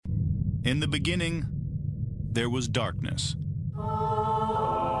In the beginning, there was darkness.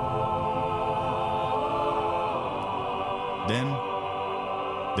 Then,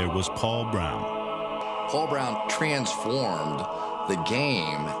 there was Paul Brown. Paul Brown transformed the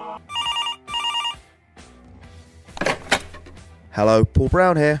game. Hello, Paul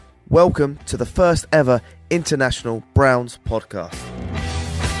Brown here. Welcome to the first ever International Browns podcast.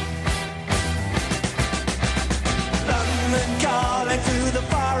 London calling to the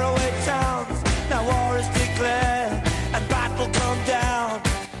faraway towns. Now war is declared and battle come down.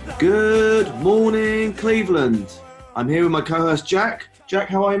 Good morning, Cleveland. I'm here with my co-host Jack. Jack,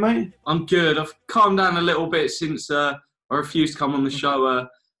 how are you, mate? I'm good. I've calmed down a little bit since I refused to come on the show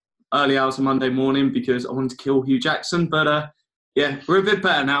early hours of Monday morning because I wanted to kill Hugh Jackson. But yeah, we're a bit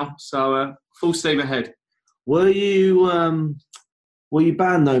better now, so full steam ahead. Were you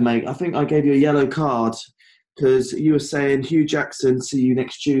banned though, mate? I think I gave you a yellow card because you were saying Hugh Jackson, see you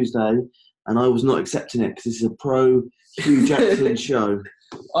next Tuesday, and I was not accepting it because this is a pro Hugh Jackson show.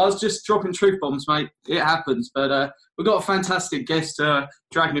 I was just dropping truth bombs, mate. It happens, but we've got a fantastic guest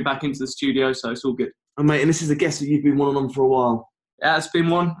dragging me back into the studio, so it's all good. Oh, mate, and this is a guest that you've been wanting on for a while. Yeah, it's been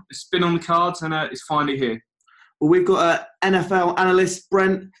one. It's been on the cards, and it's finally here. Well, we've got NFL Analyst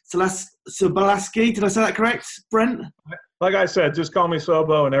Brent Sobleski. Did I say that correct, Brent? Like I said, just call me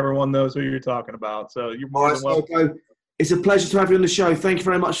Sobo, and everyone knows who you're talking about. So you're more than welcome. It's a pleasure to have you on the show. Thank you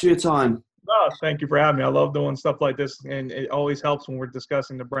very much for your time. Oh, thank you for having me. I love doing stuff like this, and it always helps when we're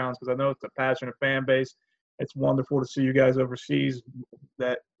discussing the Browns because I know it's a passionate fan base. It's wonderful to see you guys overseas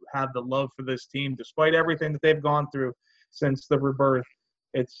that have the love for this team, despite everything that they've gone through since the rebirth.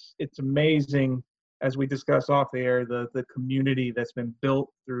 It's amazing, as we discussed off the air, the community that's been built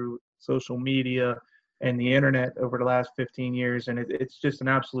through social media and the internet over the last 15 years, and it's just an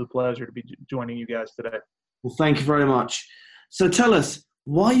absolute pleasure to be joining you guys today. Well, thank you very much. So tell us,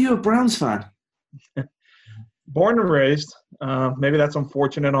 why are you a Browns fan? Born and raised. Maybe that's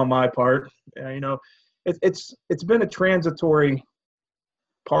unfortunate on my part. It's been a transitory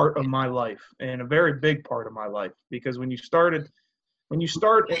part of my life and a very big part of my life because when you start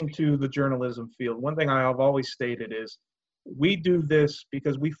into the journalism field, one thing I have always stated is we do this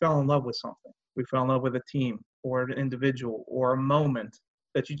because we fell in love with something. We fell in love with a team or an individual or a moment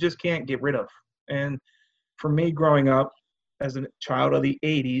that you just can't get rid of. And for me, growing up as a child of the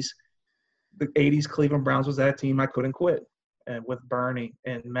 80s Cleveland Browns was that team I couldn't quit. And with Bernie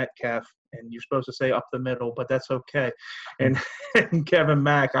and Metcalf, and you're supposed to say up the middle, but that's okay. And Kevin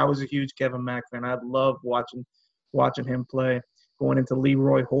Mack, I was a huge Kevin Mack fan. I loved watching him play, going into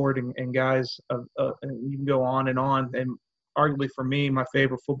Leroy Horde and guys. And you can go on. And arguably for me, my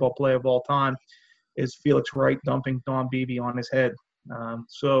favorite football play of all time is Felix Wright dumping Don Beebe on his head.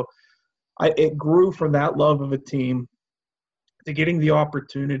 It grew from that love of a team to getting the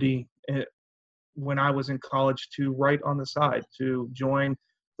opportunity when I was in college to write on the side, to join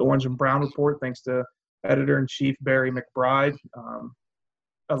the Orange and Brown Report, thanks to Editor-in-Chief Barry McBride,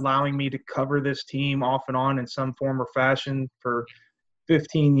 allowing me to cover this team off and on in some form or fashion for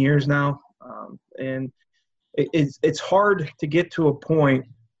 15 years now. And it's hard to get to a point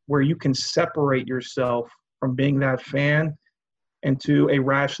where you can separate yourself from being that fan into a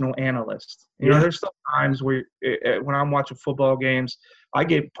rational analyst. There's some times where when I'm watching football games, I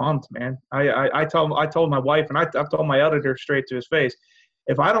get pumped, man. I told my wife, and I've told my editor straight to his face,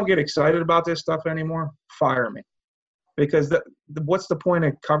 if I don't get excited about this stuff anymore, fire me. Because what's the point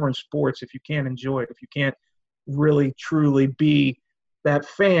of covering sports if you can't enjoy it, if you can't really, truly be that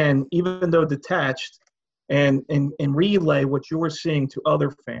fan, even though detached, and relay what you're seeing to other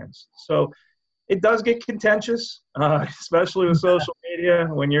fans. So it does get contentious, especially with social media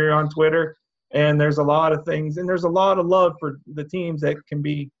when you're on Twitter. And there's a lot of things, and there's a lot of love for the teams that can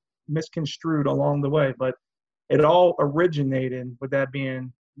be misconstrued along the way. But it all originated with that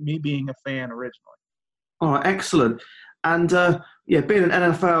being me being a fan originally. Oh, excellent. And, being an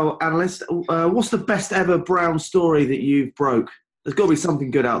NFL analyst, what's the best ever Brown story that you've broke? There's got to be something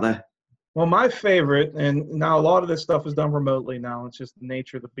good out there. Well, my favorite, and now a lot of this stuff is done remotely now. It's just the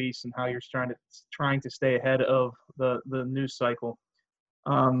nature of the beast and how you're trying to stay ahead of the news cycle.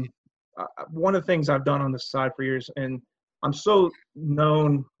 One of the things I've done on the side for years, and I'm so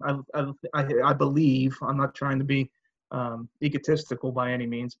known, I believe, I'm not trying to be egotistical by any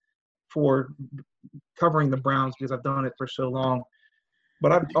means, for covering the Browns because I've done it for so long.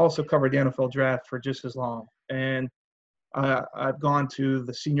 But I've also covered the NFL draft for just as long. And I've gone to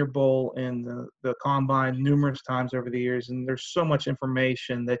the Senior Bowl and the Combine numerous times over the years, and there's so much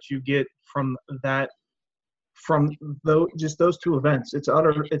information that you get from just those two events. It's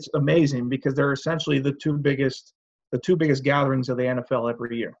amazing because they're essentially the two biggest the two biggest gatherings of the NFL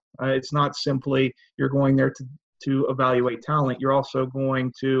every year. It's not simply you're going there to evaluate talent. You're also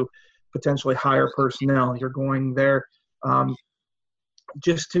going to potentially hire personnel. You're going there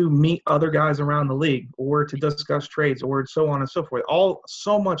just to meet other guys around the league or to discuss trades or so on and so forth.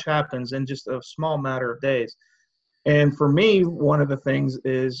 So much happens in just a small matter of days. And for me, one of the things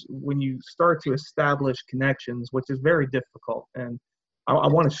is when you start to establish connections, which is very difficult. And I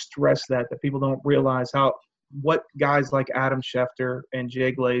want to stress that people don't realize what guys like Adam Schefter and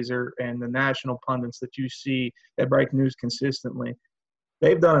Jay Glazer and the national pundits that you see that break news consistently,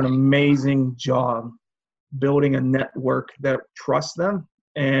 they've done an amazing job building a network that trusts them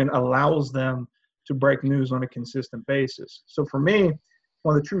and allows them to break news on a consistent basis. So for me,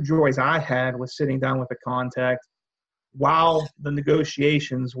 one of the true joys I had was sitting down with a contact while the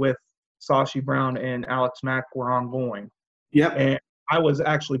negotiations with Sashi Brown and Alex Mack were ongoing. Yep. And I was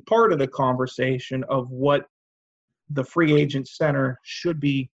actually part of the conversation of what the free agent center should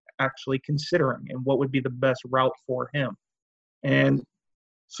be actually considering and what would be the best route for him. And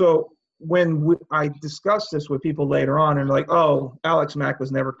so when I discussed this with people later on and like, oh, Alex Mack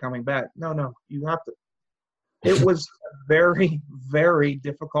was never coming back. No, you have to. It was a very, very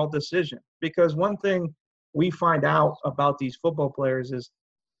difficult decision because one thing we find out about these football players is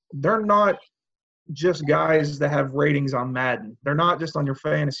they're not just guys that have ratings on Madden. They're not just on your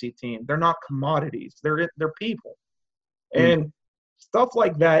fantasy team. They're not commodities. They're people. And stuff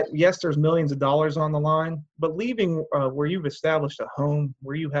like that, yes, there's millions of dollars on the line, but leaving where you've established a home,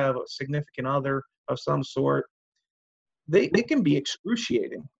 where you have a significant other of some sort, they can be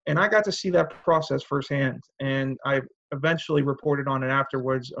excruciating. And I got to see that process firsthand. And I eventually reported on it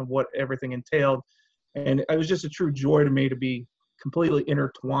afterwards of what everything entailed. And it was just a true joy to me to be completely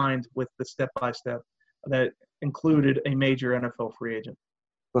intertwined with the step-by-step that included a major NFL free agent.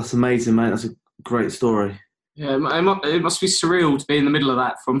 That's amazing, mate. That's a great story. Yeah, it must be surreal to be in the middle of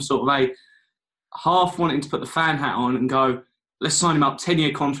that from sort of a half wanting to put the fan hat on and go, let's sign him up,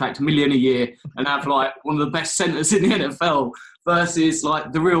 10-year contract, $1 million a year, and have like one of the best centres in the NFL versus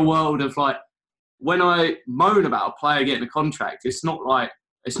like the real world of like, when I moan about a player getting a contract, it's not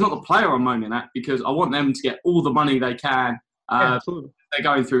the player I'm moaning at because I want them to get all the money they can. Absolutely. They're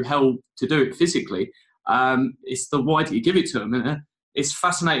going through hell to do it physically. It's the why do you give it to them? And it's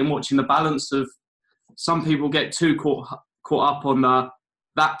fascinating watching the balance of some people get too caught up on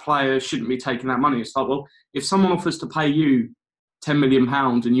that player shouldn't be taking that money. It's like, well, if someone offers to pay you £10 million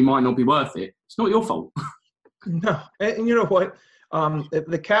and you might not be worth it, it's not your fault. No, and you know what?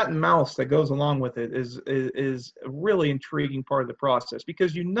 The cat and mouse that goes along with it is a really intriguing part of the process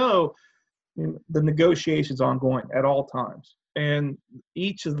because the negotiations ongoing at all times, and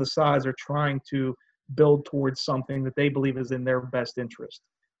each of the sides are trying to build towards something that they believe is in their best interest.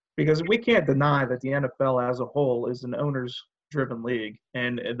 Because we can't deny that the NFL as a whole is an owners-driven league,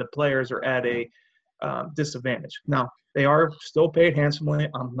 and the players are at a disadvantage. Now, they are still paid handsomely.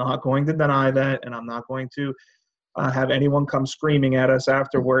 I'm not going to deny that, and I'm not going to have anyone come screaming at us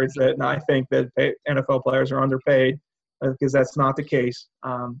afterwards that I think that NFL players are underpaid, because that's not the case.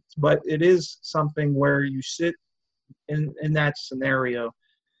 But it is something where you sit in that scenario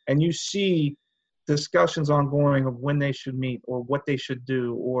and you see discussions ongoing of when they should meet or what they should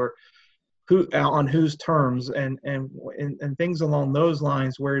do or who on whose terms and things along those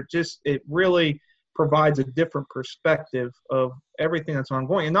lines where it really provides a different perspective of everything that's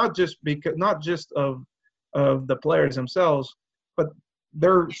ongoing, and not just of the players themselves, but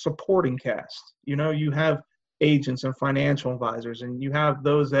their supporting cast. You know, you have agents and financial advisors, and you have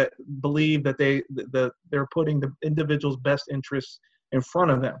those that believe that they're putting the individual's best interests in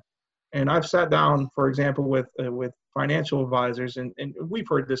front of them. And I've sat down, for example, with financial advisors, and we've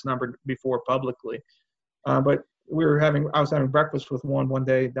heard this number before publicly, but I was having breakfast with one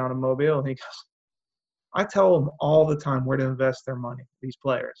day down in Mobile, and he goes, I tell them all the time where to invest their money, these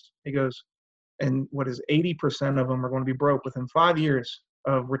players. He goes, and 80% of them are going to be broke within 5 years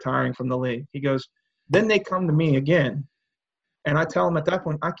of retiring from the league. He goes, then they come to me again, and I tell them at that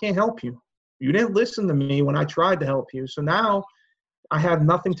point, I can't help you. You didn't listen to me when I tried to help you, so now I have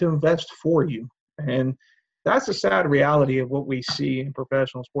nothing to invest for you. And that's a sad reality of what we see in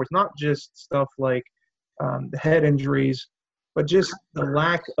professional sports, not just stuff like the head injuries, but just the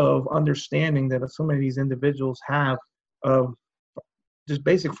lack of understanding that so many of these individuals have of just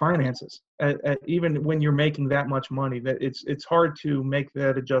basic finances. Even when you're making that much money, that it's hard to make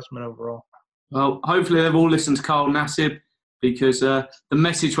that adjustment overall. Well, hopefully they've all listened to Carl Nassib because the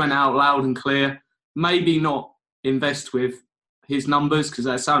message went out loud and clear. Maybe not invest with his numbers because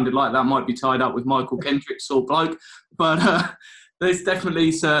that sounded like that might be tied up with Michael Kendrick's sort of bloke. But there's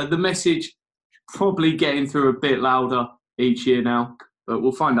definitely the message probably getting through a bit louder each year now, but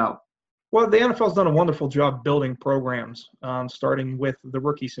we'll find out. Well, the NFL's done a wonderful job building programs, starting with the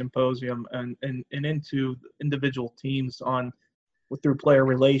rookie symposium and into individual teams through player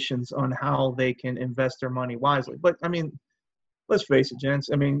relations on how they can invest their money wisely. But I mean, let's face it, gents.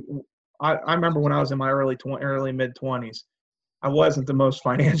 I mean, I remember when I was in my early mid-20s, I wasn't the most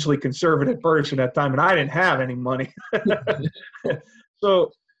financially conservative person at the time, and I didn't have any money.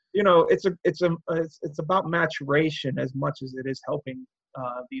 So, it's about maturation as much as it is helping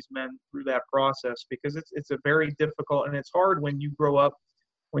these men through that process, because it's a very difficult, and it's hard when you grow up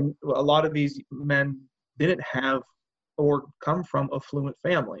when a lot of these men didn't have or come from affluent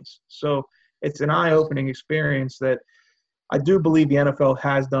families. So it's an eye-opening experience that I do believe the NFL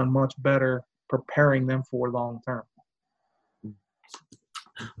has done much better preparing them for long term.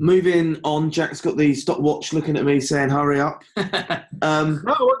 Moving on, Jack's got the stopwatch looking at me saying, hurry up. No,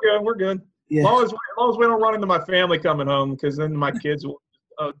 we're good. Yeah. As long as we don't run into my family coming home, because then my kids will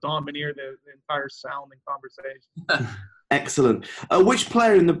domineer the entire sound and conversation. Excellent. Which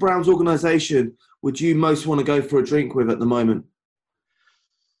player in the Browns organization would you most want to go for a drink with at the moment?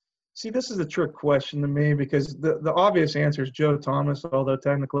 See, this is a trick question to me, because the obvious answer is Joe Thomas, although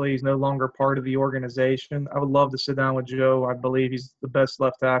technically he's no longer part of the organization. I would love to sit down with Joe. I believe he's the best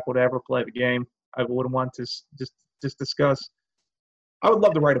left tackle to ever play the game. I would want to just discuss. I would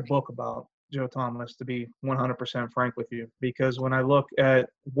love to write a book about Joe Thomas, to be 100% frank with you, because when I look at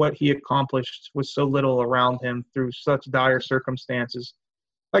what he accomplished with so little around him through such dire circumstances,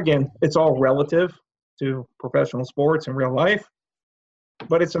 again, it's all relative to professional sports and real life.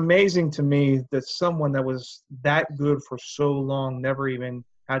 But it's amazing to me that someone that was that good for so long never even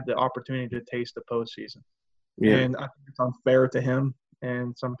had the opportunity to taste the postseason. Yeah. And I think it's unfair to him,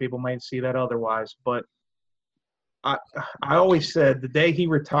 and some people might see that otherwise. But I always said the day he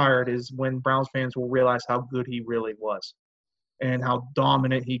retired is when Browns fans will realize how good he really was and how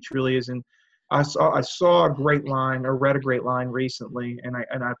dominant he truly is. And I saw a great line, or read a great line recently, and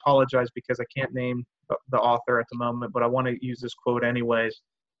I apologize because I can't name the author at the moment, but I want to use this quote anyways.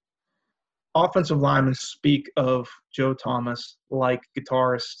 Offensive linemen speak of Joe Thomas like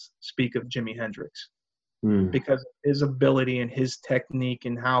guitarists speak of Jimi Hendrix, because of his ability and his technique,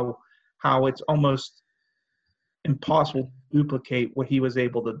 and how it's almost impossible to duplicate what he was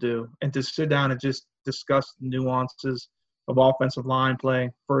able to do, and to sit down and just discuss nuances of offensive line play.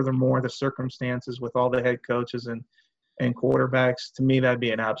 Furthermore, the circumstances with all the head coaches and quarterbacks, to me, that'd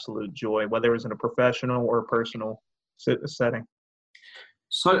be an absolute joy, whether it was in a professional or a personal setting.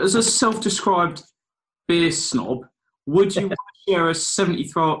 So as a self-described beer snob, would you share a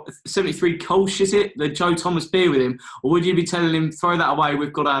 73 Kolsch, is it, the Joe Thomas beer with him, or would you be telling him, throw that away,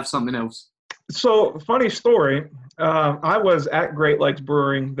 we've got to have something else? So, funny story, I was at Great Lakes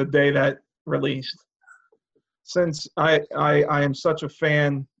Brewing the day that released. Since I am such a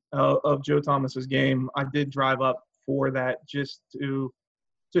fan of Joe Thomas's game, I did drive up for that just to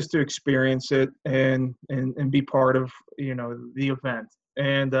experience it and be part of the event.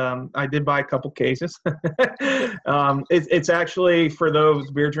 And I did buy a couple cases. It's actually, for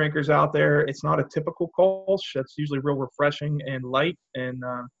those beer drinkers out there, it's not a typical Kolsch. It's usually real refreshing and light, and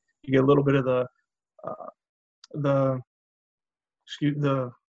you get a little bit of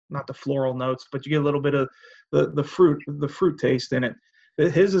not the floral notes, but you get a little bit of the fruit taste in it.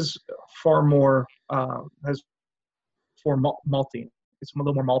 His is far more malty. It's a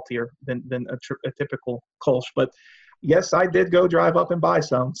little more maltier than a typical Kolsch. But yes, I did go drive up and buy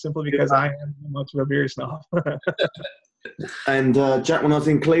some, simply because I am much of a beer snob. And Jack, when I was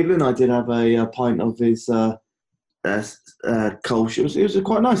in Cleveland, I did have a pint of his Kolsch. It was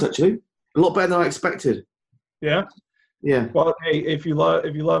quite nice, actually. A lot better than I expected. Yeah. Yeah. Well, hey, if you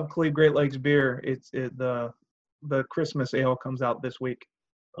love Cleve Great Lakes beer, the Christmas ale comes out this week.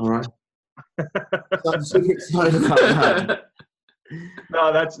 All right. I'm super excited about that.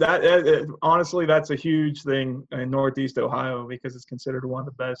 No, honestly, that's a huge thing in Northeast Ohio, because it's considered one of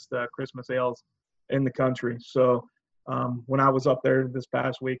the best Christmas ales in the country. So when I was up there this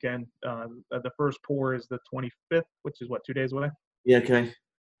past weekend, the first pour is the 25th, which is 2 days away. Yeah. Okay.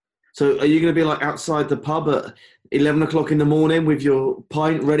 So are you going to be like outside the pub at 11 o'clock in the morning with your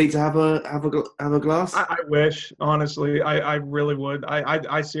pint ready to have a glass? I wish, honestly. I really would.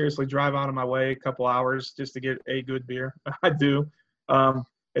 I seriously drive out of my way a couple hours just to get a good beer. I do. Other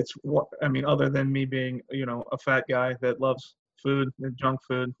than me being, a fat guy that loves food and junk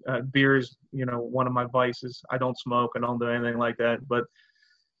food, beer is, one of my vices. I don't smoke. I don't do anything like that. But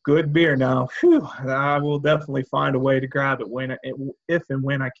good beer now, I will definitely find a way to grab it if and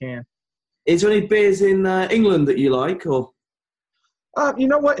when I can. Is there any beers in England that you like, or? You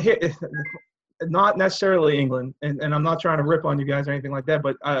know what? not necessarily England, and I'm not trying to rip on you guys or anything like that,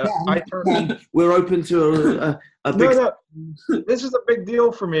 but I turned. We're open to a big. No, this is a big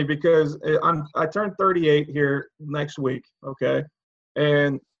deal for me because I turned 38 here next week, okay?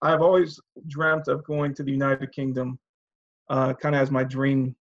 And I've always dreamt of going to the United Kingdom kind of as my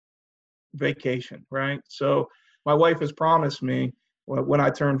dream vacation, right? So my wife has promised me when I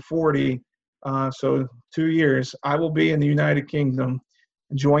turn 40, so 2 years, I will be in the United Kingdom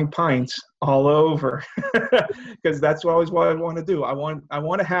enjoying pints all over because that's always what I want to do. I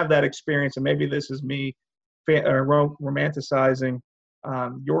want to have that experience, and maybe this is me romanticizing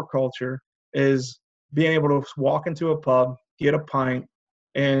your culture, is being able to walk into a pub, get a pint,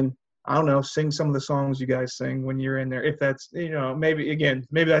 and I don't know, sing some of the songs you guys sing when you're in there. If that's, maybe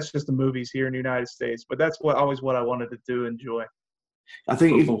that's just the movies here in the United States, but that's always what I wanted to do, enjoy. I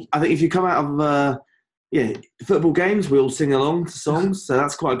think if you come out of football games, we all sing along to songs, so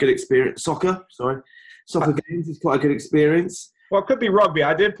that's quite a good experience. Soccer games is quite a good experience. Well, it could be rugby.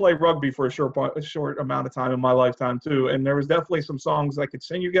 I did play rugby for a short amount of time in my lifetime too, and there was definitely some songs I could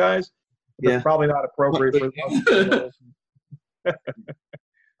sing you guys. But probably not appropriate for.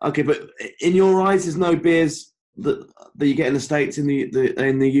 Okay, but in your eyes, there's no beers that you get in the States in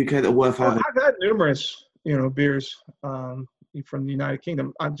the UK that are worth having. I've had numerous, beers from the United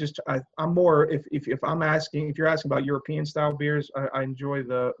Kingdom. I'm more if you're asking about European style beers, I enjoy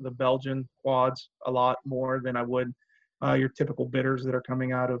the Belgian quads a lot more than I would your typical bitters that are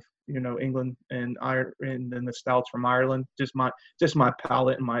coming out of England and Ireland, and the stouts from Ireland. Just my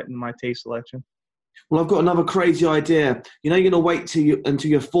palate and my taste selection. Well, I've got another crazy idea. You're going to wait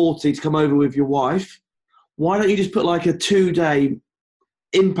until you're 40 to come over with your wife. Why don't you just put like a 2-day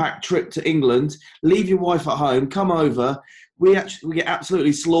impact trip to England, leave your wife at home, come over, we get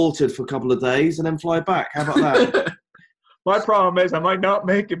absolutely slaughtered for a couple of days and then fly back. How about that? My problem is I might not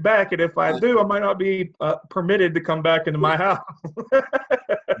make it back, and if I do, I might not be permitted to come back into my house.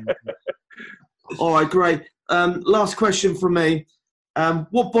 All right, great. Last question from me.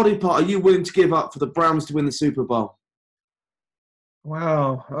 What body part are you willing to give up for the Browns to win the Super Bowl?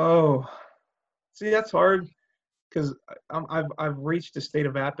 Wow. Oh, see, that's hard because I've reached a state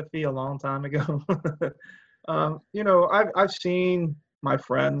of apathy a long time ago. I've seen my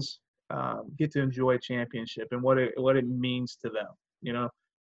friends get to enjoy a championship and what it means to them.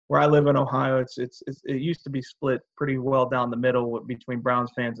 Where I live in Ohio, it used to be split pretty well down the middle between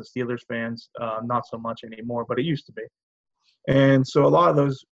Browns fans and Steelers fans. Not so much anymore, but it used to be. And so a lot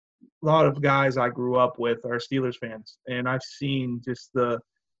of guys I grew up with are Steelers fans, and I've seen just the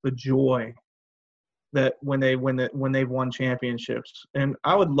joy that when they've won championships, and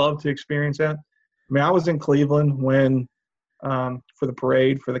I would love to experience that. I mean, I was in Cleveland when for the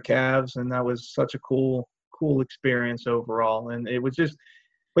parade for the Cavs, and that was such a cool experience overall. And it was just,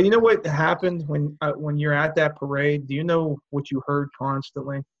 but you know what happened when you're at that parade? Do you know what you heard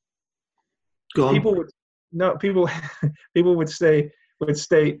constantly? Go on. People would state,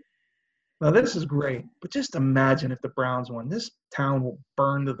 now this is great, but just imagine if the Browns won. This town will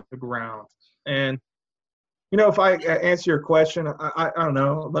burn to the ground. And, if I answer your question, I don't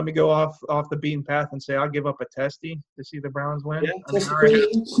know. Let me go off the beaten path and say I'll give up a testy to see the Browns win. Yeah, I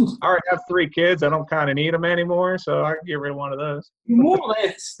already have 3 kids. I don't kind of need them anymore, so I can get rid of one of those. More or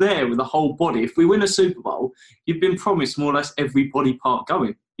less there with the whole body. If we win a Super Bowl, you've been promised more or less every body part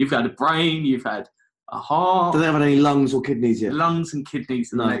going. You've had a brain, you've had a heart. Do they have any lungs or kidneys yet? Lungs and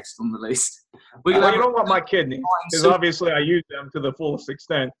kidneys are next on the list. You don't want my kidneys, because obviously I use them to the fullest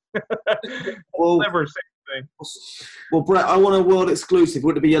extent. Well, liver, same thing. Well, Brett, I want a world exclusive.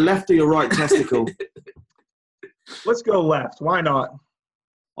 Would it be your left or your right testicle? Let's go left. Why not?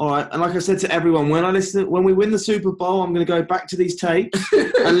 All right. And like I said to everyone, when we win the Super Bowl, I'm going to go back to these tapes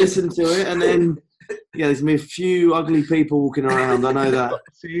and listen to it, and then there's going to be a few ugly people walking around. I know that.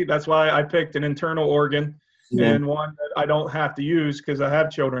 See, that's why I picked an internal organ and one that I don't have to use because I have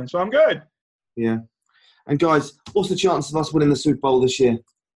children. So I'm good. Yeah. And guys, what's the chance of us winning the Super Bowl this year?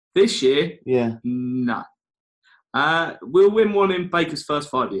 This year? Yeah. No. We'll win one in Baker's first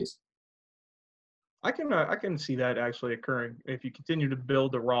 5 years. I can see that actually occurring if you continue to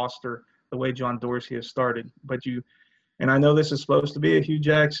build the roster the way John Dorsey has started. And I know this is supposed to be a Hugh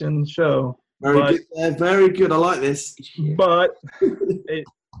Jackson show. Very good. I like this. But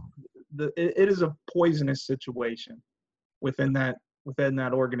it is a poisonous situation within that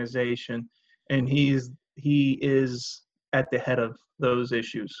organization, and he is at the head of those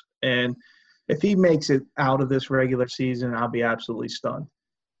issues. And if he makes it out of this regular season, I'll be absolutely stunned.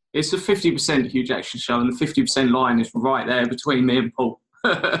 It's a 50% Hugh Jackson show, and the 50% line is right there between me and Paul.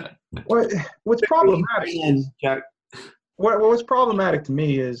 What's problematic? Jack. What's problematic to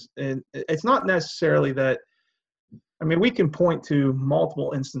me is, and it's not necessarily that. I mean, we can point to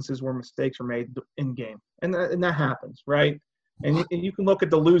multiple instances where mistakes are made in game, and that happens, right? And you can look at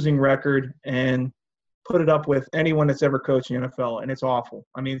the losing record and put it up with anyone that's ever coached in the NFL, and it's awful.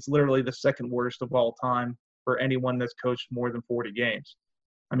 I mean, it's literally the second worst of all time for anyone that's coached more than 40 games.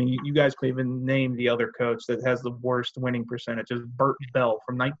 I mean, you guys could even name the other coach that has the worst winning percentage. It's Burt Bell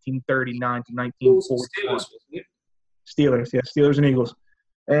from 1939 to 1941. Steelers, yeah, Steelers and Eagles.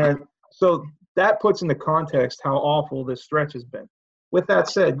 And so that puts into context how awful this stretch has been. With that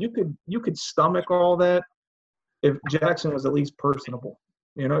said, you could stomach all that if Jackson was at least personable.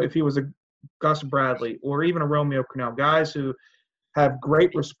 You know, if he was a Gus Bradley or even a Romeo Crennel, guys who have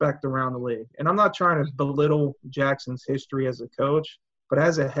great respect around the league. And I'm not trying to belittle Jackson's history as a coach, but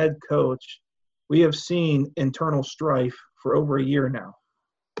as a head coach, we have seen internal strife for over a year now.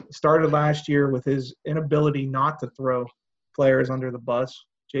 It started last year with his inability not to throw players under the bus.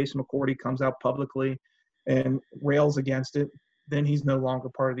 Jason McCourty comes out publicly and rails against it. Then he's no longer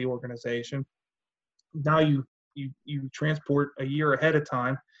part of the organization. Now you transport a year ahead of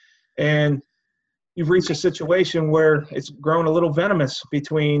time, and you've reached a situation where it's grown a little venomous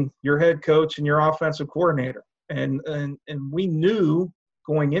between your head coach and your offensive coordinator. And we knew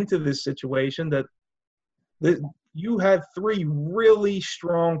going into this situation that you had three really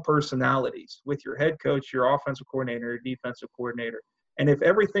strong personalities with your head coach, your offensive coordinator, your defensive coordinator. And if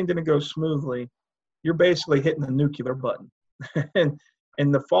everything didn't go smoothly, you're basically hitting the nuclear button.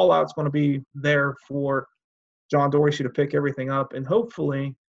 and the fallout's going to be there for John Dorsey to pick everything up and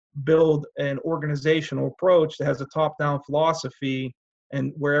hopefully build an organizational approach that has a top-down philosophy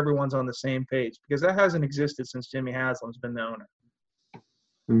and where everyone's on the same page, because that hasn't existed since Jimmy Haslam's been the owner.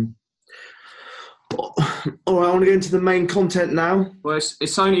 All right, I want to get into the main content now. Well,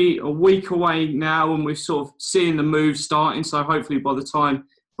 it's only a week away now, and we're sort of seeing the move starting. So hopefully by the time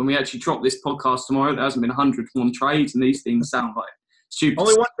when we actually drop this podcast tomorrow, there hasn't been 101 trades, and these things sound like stupid.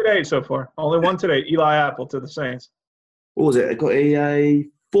 Only one today so far. Only one today. Eli Apple to the Saints. What was it? I got a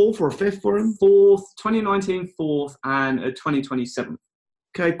fourth or a fifth for him? Fourth, 2019 fourth, and a 2027.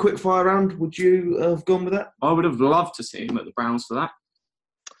 Okay, quick fire round. Would you have gone with that? I would have loved to see him at the Browns for that.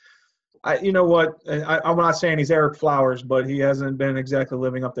 You know what? I'm not saying he's Eric Flowers, but he hasn't been exactly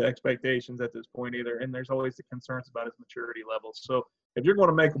living up to expectations at this point either. And there's always the concerns about his maturity levels. So if you're going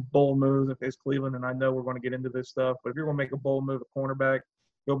to make a bold move, if it's Cleveland, and I know we're going to get into this stuff, but if you're going to make a bold move at cornerback,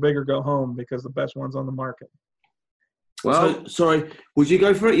 go big or go home, because the best one's on the market. Well, sorry, would you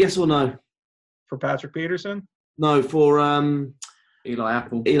go for it? Yes or no? For Patrick Peterson? No, for Eli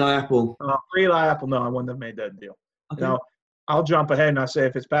Apple. Eli Apple. For Eli Apple, no, I wouldn't have made that deal. Okay. Now, I'll jump ahead and I say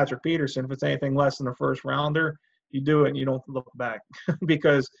if it's Patrick Peterson, if it's anything less than a first rounder, you do it and you don't look back.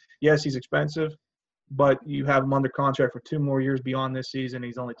 Because, yes, he's expensive, but you have him under contract for 2 more years beyond this season.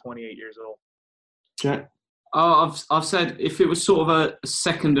 He's only 28 years old. Okay. I've said if it was sort of a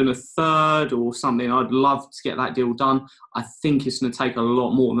second and a third or something, I'd love to get that deal done. I think it's going to take a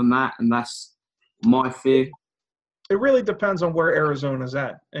lot more than that, and that's my fear. It really depends on where Arizona's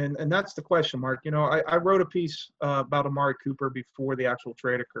at, and that's the question mark. You know, I wrote a piece about Amari Cooper before the actual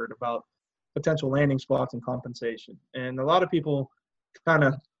trade occurred about potential landing spots and compensation. And a lot of people kind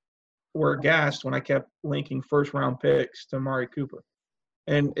of were aghast when I kept linking first-round picks to Amari Cooper.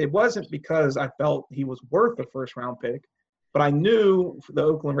 And it wasn't because I felt he was worth a first-round pick, but I knew the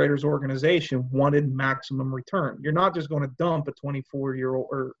Oakland Raiders organization wanted maximum return. You're not just going to dump a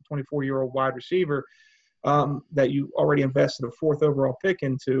 24-year-old wide receiver that you already invested a 4th overall pick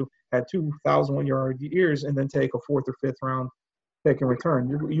into, had 2,001-yard years, and then take a 4th or 5th round pick in return.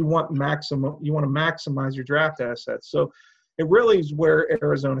 You want maximum. You want to maximize your draft assets. So it really is where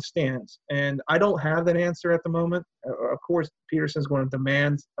Arizona stands, and I don't have that answer at the moment. Of course, Peterson's going to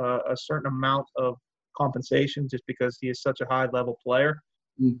demand a certain amount of compensation just because he is such a high-level player.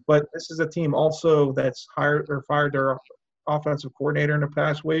 But this is a team also that's hired or fired their offensive coordinator in the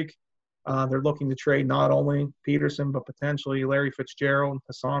past week. They're looking to trade not only Peterson, but potentially Larry Fitzgerald,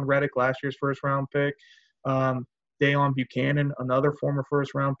 Hassan Reddick, last year's first-round pick, Dayon Buchanan, another former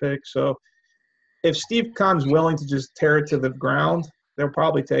first-round pick. So if Steve Keim's willing to just tear it to the ground, they'll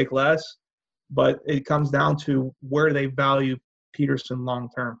probably take less. But it comes down to where they value Peterson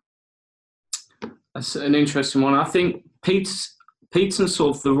long-term. That's an interesting one. I think Peterson's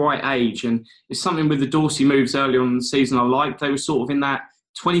sort of the right age, and it's something with the Dorsey moves earlier on in the season I liked. They were sort of in that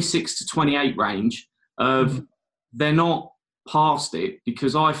 26 to 28 range of they're not past it,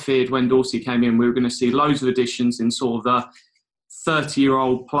 because I feared when Dorsey came in we were going to see loads of additions in sort of the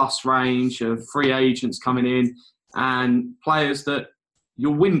 30-year-old plus range of free agents coming in and players that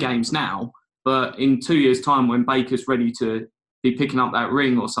you'll win games now, But in 2 years' time, when Baker's ready to be picking up that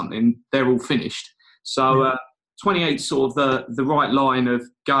ring or something, they're all finished. So 28 is sort of the right line of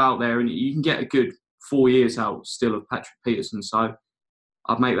go out there and you can get a good 4 years out still of Patrick Peterson. So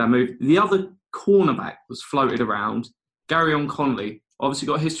I'd make that move. The other cornerback was floated around, Garyon Conley. Obviously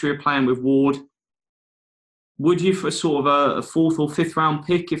got a history of playing with Ward. Would you for sort of a 4th or 5th round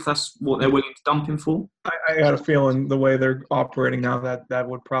pick if that's what they're willing to dump him for? I got a feeling the way they're operating now that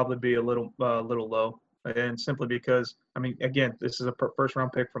would probably be a little low. And simply because, I mean, again, this is a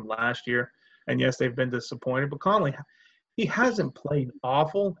first-round pick from last year. And, yes, they've been disappointed. But Conley, he hasn't played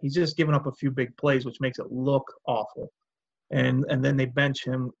awful. He's just given up a few big plays, which makes it look awful. And then they bench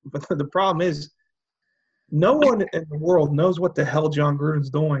him. But the problem is no one in the world knows what the hell John Gruden's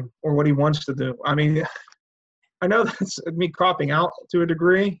doing or what he wants to do. I mean, I know that's me cropping out to a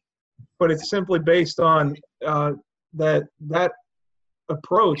degree, but it's simply based on that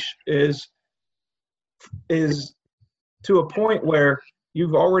approach is to a point where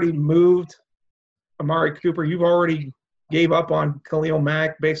you've already moved Amari Cooper. You've already gave up on Khalil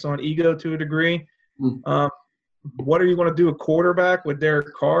Mack based on ego to a degree. What are you going to do a quarterback with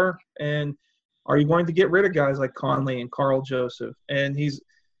Derek Carr? And are you going to get rid of guys like Conley and Carl Joseph? And he's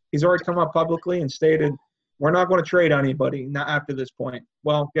already come up publicly and stated, we're not going to trade anybody not after this point.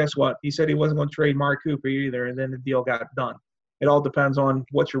 Well, guess what? He said he wasn't going to trade Amari Cooper either, and then the deal got done. It all depends on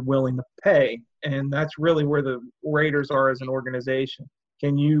what you're willing to pay, and that's really where the Raiders are as an organization.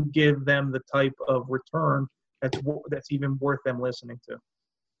 Can you give them the type of return that's even worth them listening to?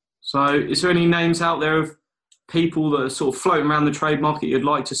 So is there any names out there of people that are sort of floating around the trade market you'd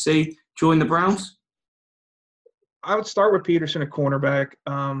like to see join the Browns? I would start with Peterson at cornerback.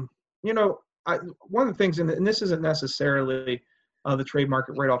 One of the things, and this isn't necessarily the trade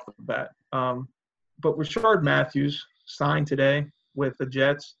market right off the bat, but Rashard Matthews signed today with the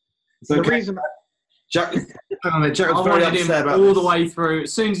Jets. So the reason Jack was I very wanted him upset about all this. the way through.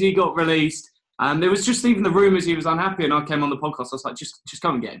 As soon as he got released, there was just even the rumours he was unhappy, and I came on the podcast. I was like, just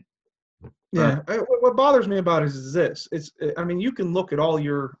come and get him. Yeah, what bothers me about it is this. You can look at all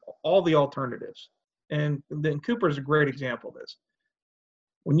the alternatives, and then Cooper's a great example of this.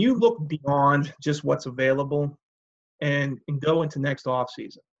 When you look beyond just what's available and go into next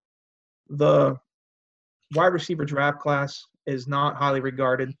offseason, the wide receiver draft class is not highly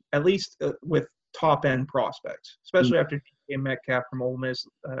regarded, at least with top-end prospects, especially after DK Metcalf from Ole Miss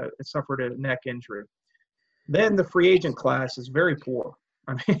suffered a neck injury. Then the free agent class is very poor.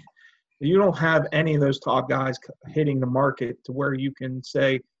 I mean, you don't have any of those top guys hitting the market to where you can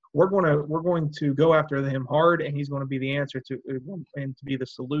say, we're going to go after him hard, and he's going to be the answer to and to be the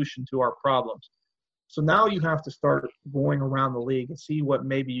solution to our problems. So now you have to start going around the league and see what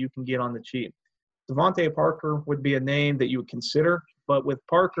maybe you can get on the cheap. Devontae Parker would be a name that you would consider, but with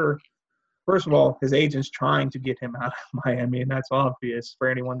Parker, first of all, his agent's trying to get him out of Miami, and that's obvious for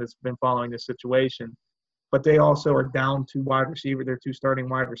anyone that's been following this situation. But they also are down 2 wide receivers. They're 2 starting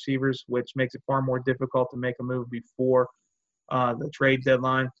wide receivers, which makes it far more difficult to make a move before the trade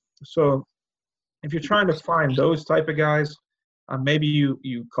deadline. So if you're trying to find those type of guys, maybe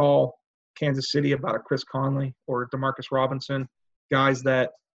you call Kansas City about a Chris Conley or DeMarcus Robinson, guys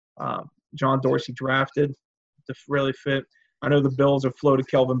that John Dorsey drafted to really fit. I know the Bills have floated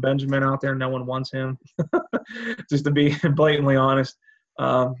Kelvin Benjamin out there. No one wants him, just to be blatantly honest.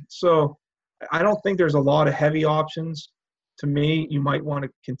 So I don't think there's a lot of heavy options. To me, you might want to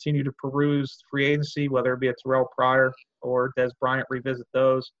continue to peruse free agency, whether it be a Terrell Pryor or Des Bryant, revisit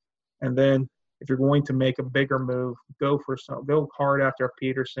those. And then if you're going to make a bigger move, go hard after a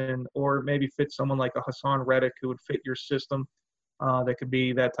Peterson, or maybe fit someone like a Hassan Reddick who would fit your system. That could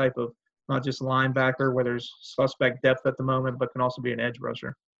be that type of not just linebacker where there's suspect depth at the moment, but can also be an edge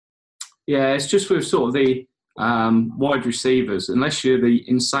rusher. Yeah, it's just with sort of the wide receivers, unless you're the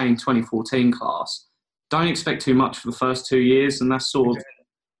insane 2014 class, don't expect too much for the first 2 years. And that's sort of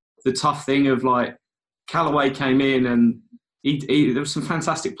the tough thing of like Callaway came in and there was some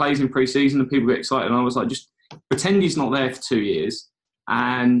fantastic plays in pre-season and people get excited. And I was like, just pretend he's not there for 2 years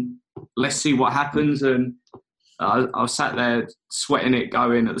and let's see what happens. And I was sat there sweating it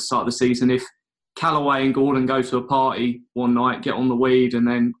going at the start of the season. If Callaway and Gordon go to a party one night, get on the weed, and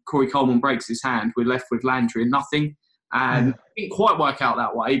then Corey Coleman breaks his hand, we're left with Landry and nothing. And it didn't quite work out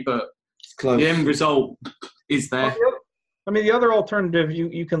that way, but the end result is there. The other alternative,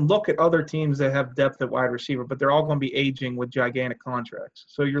 you can look at other teams that have depth at wide receiver, but they're all going to be aging with gigantic contracts.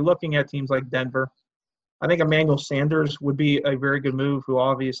 So you're looking at teams like Denver. I think Emmanuel Sanders would be a very good move, who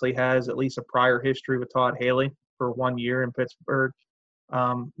obviously has at least a prior history with Todd Haley for 1 year in Pittsburgh.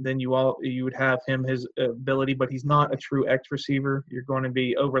 then you would have his ability, but he's not a true X receiver. You're going to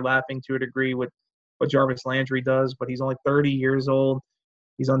be overlapping to a degree with what Jarvis Landry does, but he's only 30 years old.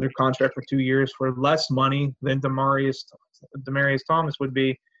 He's under contract for 2 years for less money than Demaryius Thomas would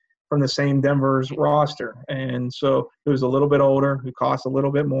be from the same Denver's roster. And so who's a little bit older, who costs a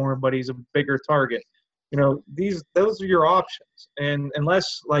little bit more, but he's a bigger target. Those are your options. And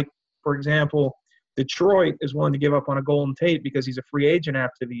unless, like, for example, Detroit is willing to give up on a Golden Tate because he's a free agent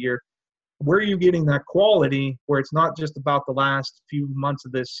after the year, where are you getting that quality where it's not just about the last few months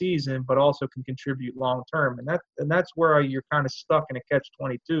of this season, but also can contribute long term? And that's where you're kind of stuck in a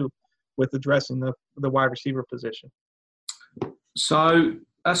catch-22 with addressing the wide receiver position. So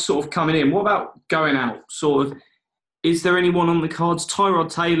that's sort of coming in. What about going out? Sort of, is there anyone on the cards?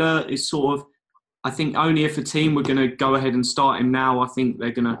 Tyrod Taylor is sort of, I think only if a team were going to go ahead and start him now, I think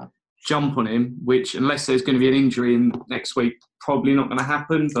they're going to jump on him, which unless there's going to be an injury in next week, probably not going to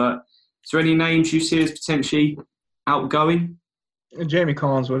happen. But is there any names you see as potentially outgoing? And Jamie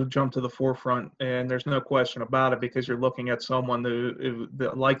Collins would have jumped to the forefront, and there's no question about it because you're looking at someone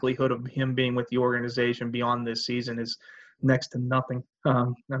the likelihood of him being with the organization beyond this season is next to nothing.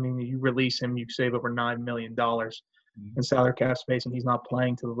 You release him, you save over $9 million in salary cap space, and he's not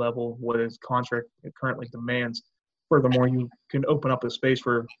playing to the level of what his contract currently demands. Furthermore, you can open up a space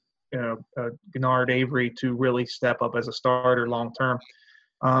for Gennard Avery to really step up as a starter long term.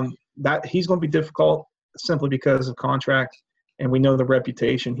 That he's going to be difficult simply because of contract, and we know the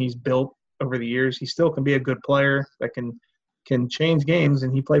reputation he's built over the years. He still can be a good player that can change games,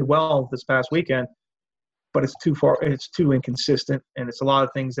 and he played well this past weekend. But it's too far. It's too inconsistent, and it's a lot of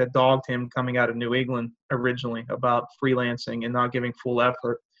things that dogged him coming out of New England originally about freelancing and not giving full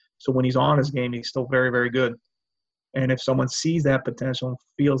effort. So when he's on his game, he's still very, very good. And if someone sees that potential and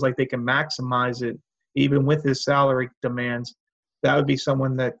feels like they can maximize it, even with his salary demands, that would be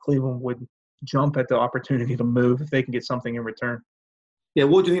someone that Cleveland would jump at the opportunity to move if they can get something in return. Yeah,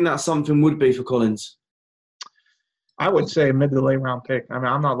 what do you think that something would be for Collins? I would say a mid to late round pick.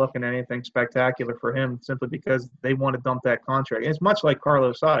 I'm not looking at anything spectacular for him simply because they want to dump that contract. It's much like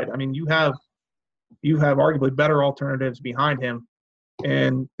Carlos Hyde. You have arguably better alternatives behind him,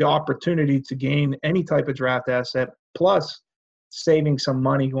 and the opportunity to gain any type of draft asset plus saving some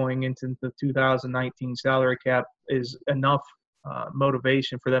money going into the 2019 salary cap is enough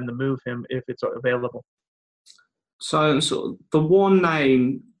motivation for them to move him if it's available. So the one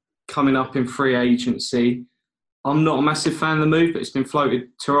name coming up in free agency, I'm not a massive fan of the move, but it's been floated.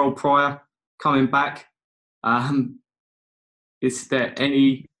 Terrell Pryor coming back. Is there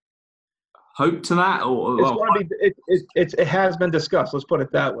any hope to that? It has been discussed. Let's put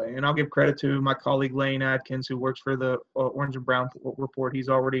it that way. And I'll give credit to my colleague Lane Atkins, who works for the Orange and Brown Report. He's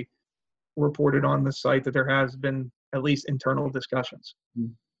already reported on the site that there has been at least internal discussions,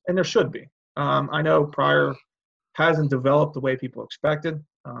 and there should be. I know Pryor hasn't developed the way people expected.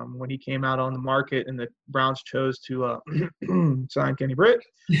 When he came out on the market and the Browns chose to sign Kenny Britt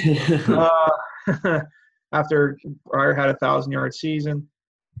after Pryor had a 1,000-yard season,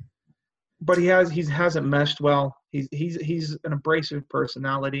 but he hasn't meshed well. He's an abrasive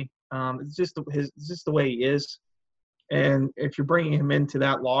personality. It's just the way he is, and if you're bringing him into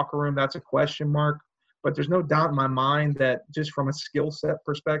that locker room, that's a question mark. But there's no doubt in my mind that just from a skill set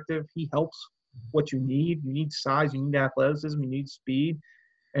perspective, he helps what you need. You need size, you need athleticism, you need speed.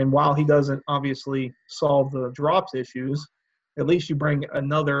 And while he doesn't obviously solve the drops issues, at least you bring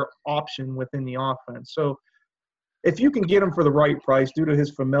another option within the offense. So if you can get him for the right price due to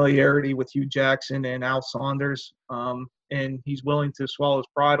his familiarity with Hugh Jackson and Al Saunders, and he's willing to swallow his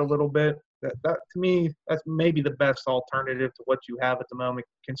pride a little bit, that to me, that's maybe the best alternative to what you have at the moment,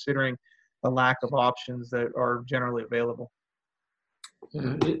 considering the lack of options that are generally available.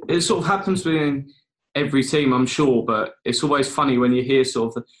 Yeah, it sort of happens within every team, I'm sure, but it's always funny when you hear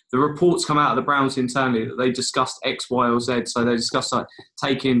sort of the reports come out of the Browns internally that they discussed X, Y, or Z. So they discussed like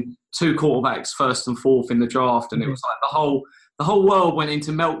taking 2 quarterbacks first and fourth in the draft, and it was like the whole world went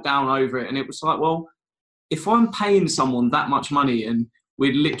into meltdown over it. And it was like, well, if I'm paying someone that much money and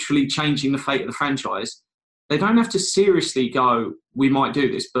we're literally changing the fate of the franchise, they don't have to seriously go, we might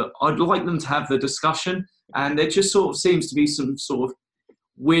do this, but I'd like them to have the discussion. And there just sort of seems to be some sort of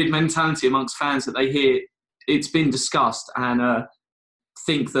weird mentality amongst fans that they hear it's been discussed and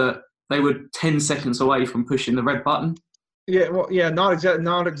think that they were 10 seconds away from pushing the red button. Yeah, well, yeah, not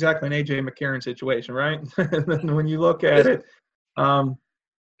exactly an AJ McCarron situation, right? When you look at it,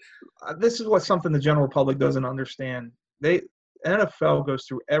 this is something the general public doesn't understand. NFL goes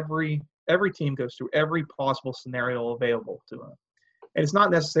through every team goes through every possible scenario available to them. And it's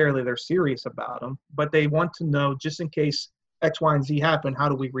not necessarily they're serious about them, but they want to know just in case X, Y, and Z happen, how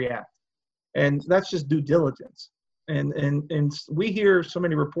do we react? And that's just due diligence. And we hear so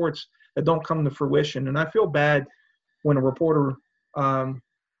many reports that don't come to fruition. And I feel bad when a reporter,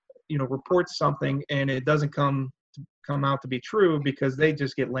 reports something and it doesn't come out to be true because they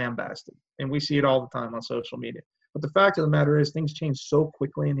just get lambasted. And we see it all the time on social media. But the fact of the matter is things change so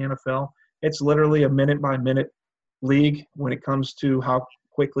quickly in the NFL. It's literally a minute-by-minute league when it comes to how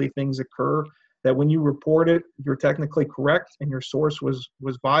quickly things occur, that when you report it, you're technically correct and your source was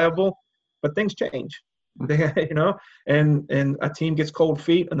viable, but things change. And a team gets cold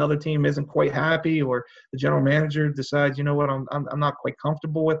feet, another team isn't quite happy, or the general manager decides, you know what, I'm not quite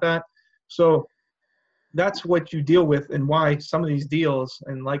comfortable with that. So that's what you deal with, and why some of these deals,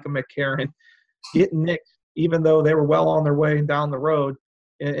 and like a McCarron, get nicked, even though they were well on their way down the road,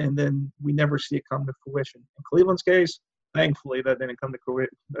 and then we never see it come to fruition. In Cleveland's case, thankfully, that didn't come to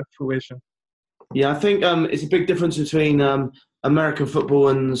fruition. Yeah, I think it's a big difference between American football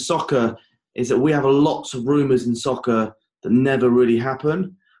and soccer, is that we have lots of rumours in soccer that never really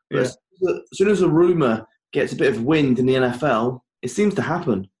happen. But as soon as a rumour gets a bit of wind in the NFL, it seems to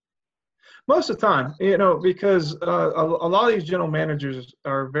happen. Most of the time, because a lot of these general managers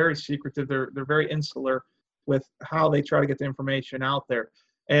are very secretive. They're very insular with how they try to get the information out there.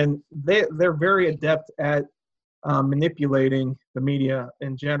 And they're very adept at manipulating the media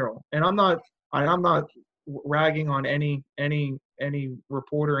in general. And I'm not ragging on any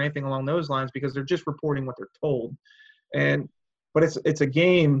reporter or anything along those lines, because they're just reporting what they're told. But it's a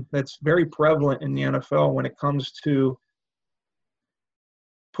game that's very prevalent in the NFL when it comes to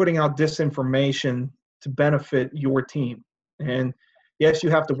putting out disinformation to benefit your team. And yes, you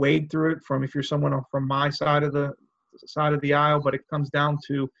have to wade through it if you're someone from my side of the aisle, but it comes down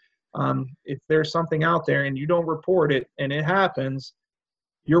to if there's something out there and you don't report it and it happens,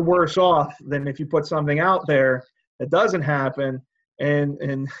 you're worse off than if you put something out there that doesn't happen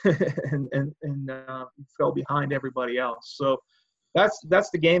and fell behind everybody else. So that's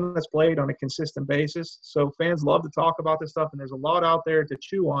the game that's played on a consistent basis. So fans love to talk about this stuff, and there's a lot out there to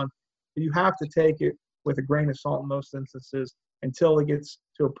chew on. But you have to take it with a grain of salt in most instances until it gets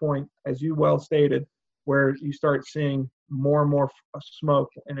to a point, as you well stated, where you start seeing more and more smoke,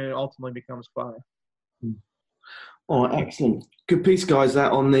 and it ultimately becomes fire. Oh, excellent. Good piece, guys,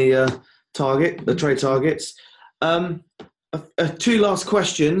 that on the trade targets. Two last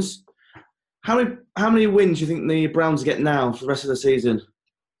questions. How many wins do you think the Browns get now for the rest of the season?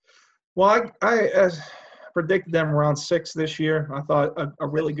 Well, I predicted them around 6 this year. I thought a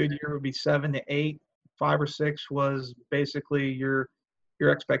really good year would be 7 to 8. 5 or 6 was basically your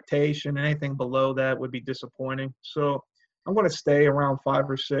expectation. Anything below that would be disappointing. So I'm going to stay around 5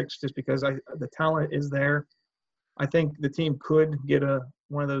 or 6 just because the talent is there. I think the team could get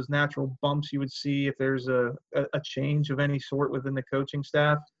one of those natural bumps you would see if there's a change of any sort within the coaching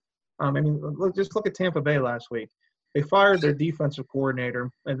staff. Just look at Tampa Bay last week. They fired their defensive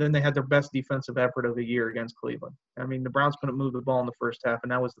coordinator, and then they had their best defensive effort of the year against Cleveland. The Browns couldn't move the ball in the first half,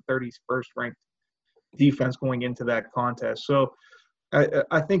 and that was the 31st ranked defense going into that contest. So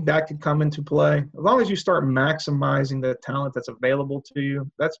I think that could come into play. As long as you start maximizing the talent that's available to you,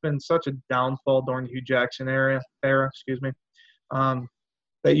 that's been such a downfall during the Hugh Jackson era,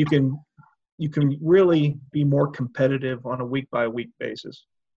 that you can really be more competitive on a week-by-week basis.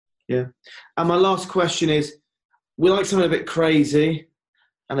 Yeah. And my last question is, we like something a bit crazy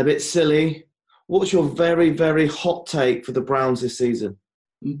and a bit silly. What's your very, very hot take for the Browns this season?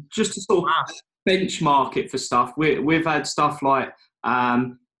 Just to sort of benchmark it for stuff, we've had stuff like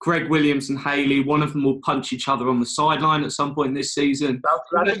Greg Williams and Haley. One of them will punch each other on the sideline at some point this season.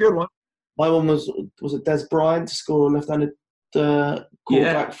 That's a good one. My one was it Des Bryant to score a left-handed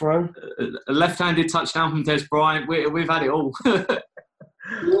quarterback throw? A left-handed touchdown from Des Bryant. We've had it all.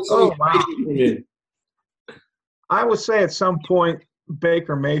 Oh, wow. I would say at some point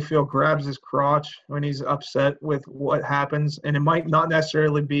Baker Mayfield grabs his crotch when he's upset with what happens, and it might not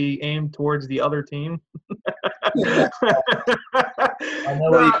necessarily be aimed towards the other team. I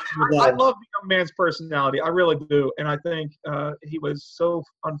love the young man's personality. I really do. And I think he was so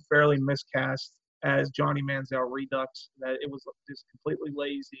unfairly miscast as Johnny Manziel Redux that it was just completely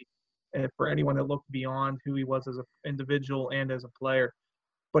lazy for anyone that looked beyond who he was as an individual and as a player.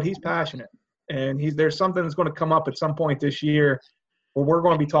 But he's passionate, and there's something that's going to come up at some point this year where we're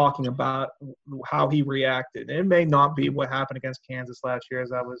going to be talking about how he reacted. It may not be what happened against Kansas last year,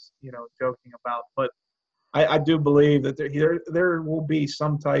 as I was, joking about, but I do believe that there will be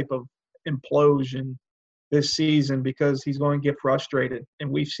some type of implosion this season because he's going to get frustrated, and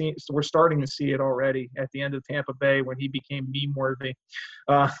we're starting to see it already at the end of Tampa Bay when he became meme worthy.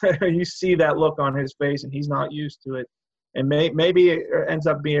 You see that look on his face, and he's not used to it. And maybe it ends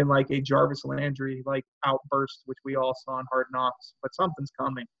up being like a Jarvis Landry like outburst, which we all saw in Hard Knocks. But something's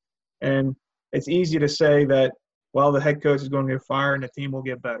coming, and it's easy to say that, well, the head coach is going to get fired and the team will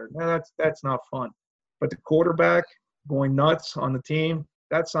get better. No, that's not fun. But the quarterback going nuts on the team,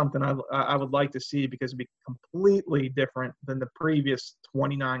 that's something I would like to see, because it'd be completely different than the previous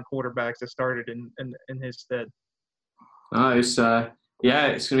 29 quarterbacks that started in his stead. It's going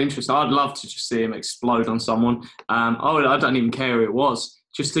to be interesting. I'd love to just see him explode on someone. I don't even care who it was,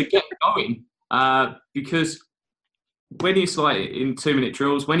 just to get going. Because when he's like in 2-minute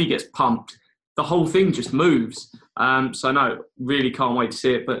drills, when he gets pumped, the whole thing just moves. So no, really can't wait to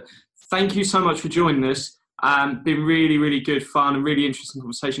see it. But thank you so much for joining us. Been really, really good fun and really interesting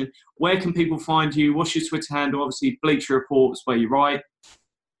conversation. Where can people find you? What's your Twitter handle? Obviously, Bleacher Report is where you write.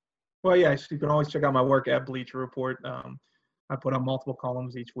 Well, yes, you can always check out my work at Bleacher Report. I put on multiple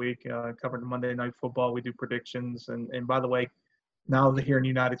columns each week, covering Monday Night Football. We do predictions. And by the way, now that here in the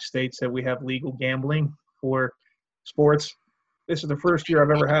United States that we have legal gambling for sports, this is the first year I've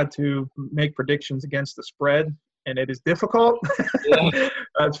ever had to make predictions against the spread, and it is difficult. Yeah.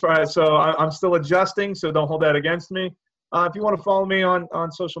 That's fine. So I'm still adjusting, so don't hold that against me. If you want to follow me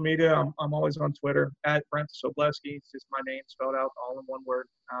on social media, I'm always on Twitter at Brent Sobleski. It's just my name spelled out all in one word.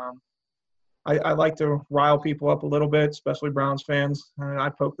 I like to rile people up a little bit, especially Browns fans. I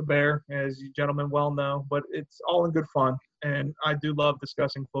poke the bear, as you gentlemen well know, but it's all in good fun, and I do love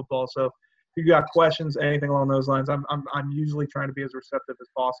discussing football. So if you got questions, anything along those lines, I'm usually trying to be as receptive as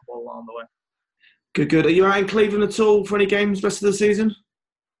possible along the way. Good. Are you out in Cleveland at all for any games rest of the season?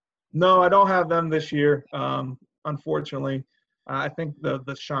 No, I don't have them this year, unfortunately. I think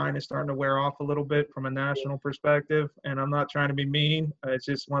the shine is starting to wear off a little bit from a national perspective, and I'm not trying to be mean. It's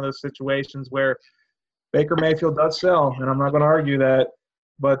just one of those situations where Baker Mayfield does sell, and I'm not going to argue that,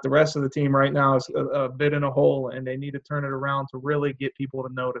 but the rest of the team right now is a bit in a hole, and they need to turn it around to really get people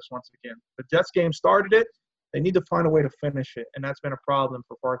to notice once again. The Jets game started it. They need to find a way to finish it, and that's been a problem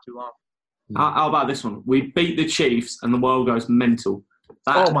for far too long. How about this one? We beat the Chiefs, and the world goes mental.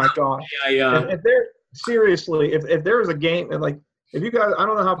 Oh, my gosh. Seriously, if there was a game, and like, if you guys, I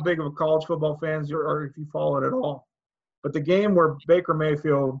don't know how big of a college football fans you're, or if you follow it at all, but the game where Baker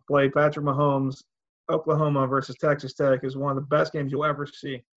Mayfield played Patrick Mahomes, Oklahoma versus Texas Tech, is one of the best games you'll ever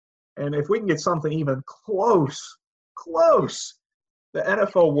see. And if we can get something even close, the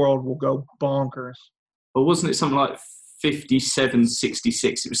NFL world will go bonkers. But wasn't it something like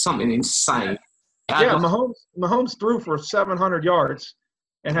 57-66? It was something insane. Yeah, Mahomes threw for 700 yards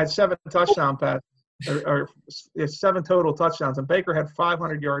and had 7 touchdown passes. Or 7 total touchdowns, and Baker had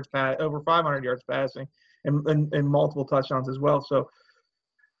 500 yards over 500 yards passing, and multiple touchdowns as well. So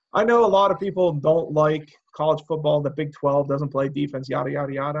I know a lot of people don't like college football. The Big 12 doesn't play defense, yada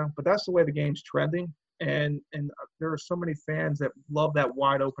yada yada. But that's the way the game's trending, and there are so many fans that love that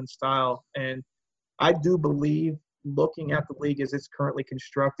wide open style. And I do believe, looking at the league as it's currently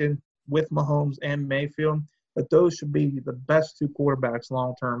constructed with Mahomes and Mayfield, that those should be the best 2 quarterbacks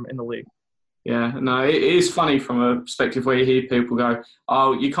long term in the league. Yeah, no, it is funny from a perspective where you hear people go,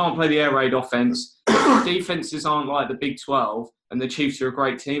 oh, you can't play the air raid offense. Defenses aren't like the Big 12 and the Chiefs are a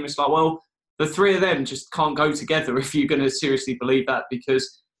great team. It's like, well, the 3 of them just can't go together if you're going to seriously believe that,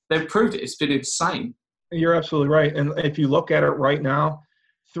 because they've proved it. It's been insane. You're absolutely right. And if you look at it right now,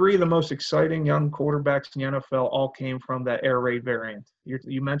 3 of the most exciting young quarterbacks in the NFL all came from that air raid variant.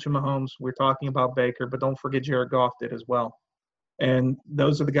 You mentioned Mahomes. We're talking about Baker, but don't forget Jared Goff did as well. And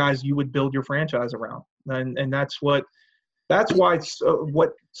those are the guys you would build your franchise around. And that's why it's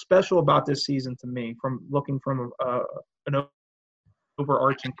what's special about this season to me, from looking from an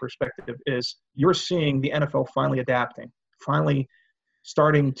overarching perspective, is you're seeing the NFL finally adapting, finally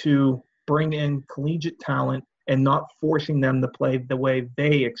starting to bring in collegiate talent and not forcing them to play the way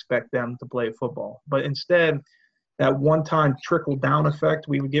they expect them to play football. But instead, that one-time trickle-down effect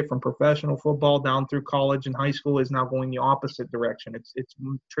we would get from professional football down through college and high school is now going the opposite direction. It's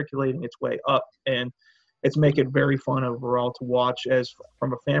matriculating its way up, and it's making it very fun overall to watch, as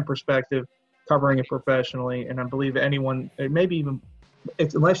from a fan perspective, covering it professionally. And I believe anyone, maybe even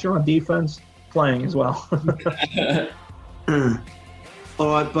unless you're on defense, playing as well.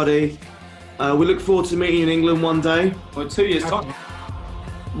 All right, buddy. We look forward to meeting you in England one day. Well, 2 years' time.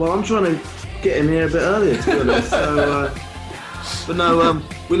 Well, I'm trying to get him here a bit earlier, to be honest. So, but no,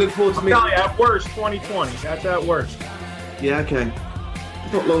 we look forward to meeting. At worst, 2020. That's at worst. Yeah, okay.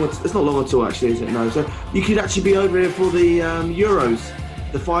 It's not long at all, actually, is it? No. So you could actually be over here for the Euros.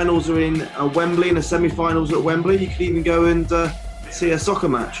 The finals are in Wembley, and the semi-finals are at Wembley. You could even go and see a soccer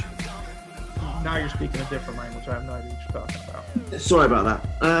match. Now you're speaking a different language. I have no idea what you're talking about. Sorry about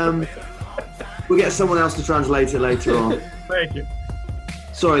that. We'll get someone else to translate it later on. Thank you.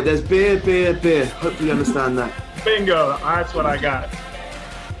 Sorry, there's beer. Hopefully you understand that. Bingo. That's what I got.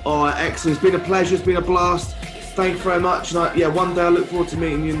 All right, excellent. It's been a pleasure. It's been a blast. Thank you very much. And one day I look forward to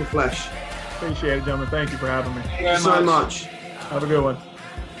meeting you in the flesh. Appreciate it, gentlemen. Thank you for having me. Thank you so much. Have a good one.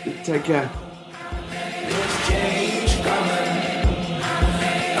 Take care. There's change coming.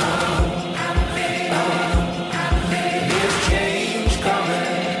 There's change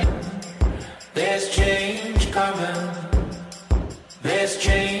coming. There's change coming. There's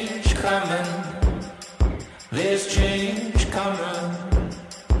change coming. There's change coming.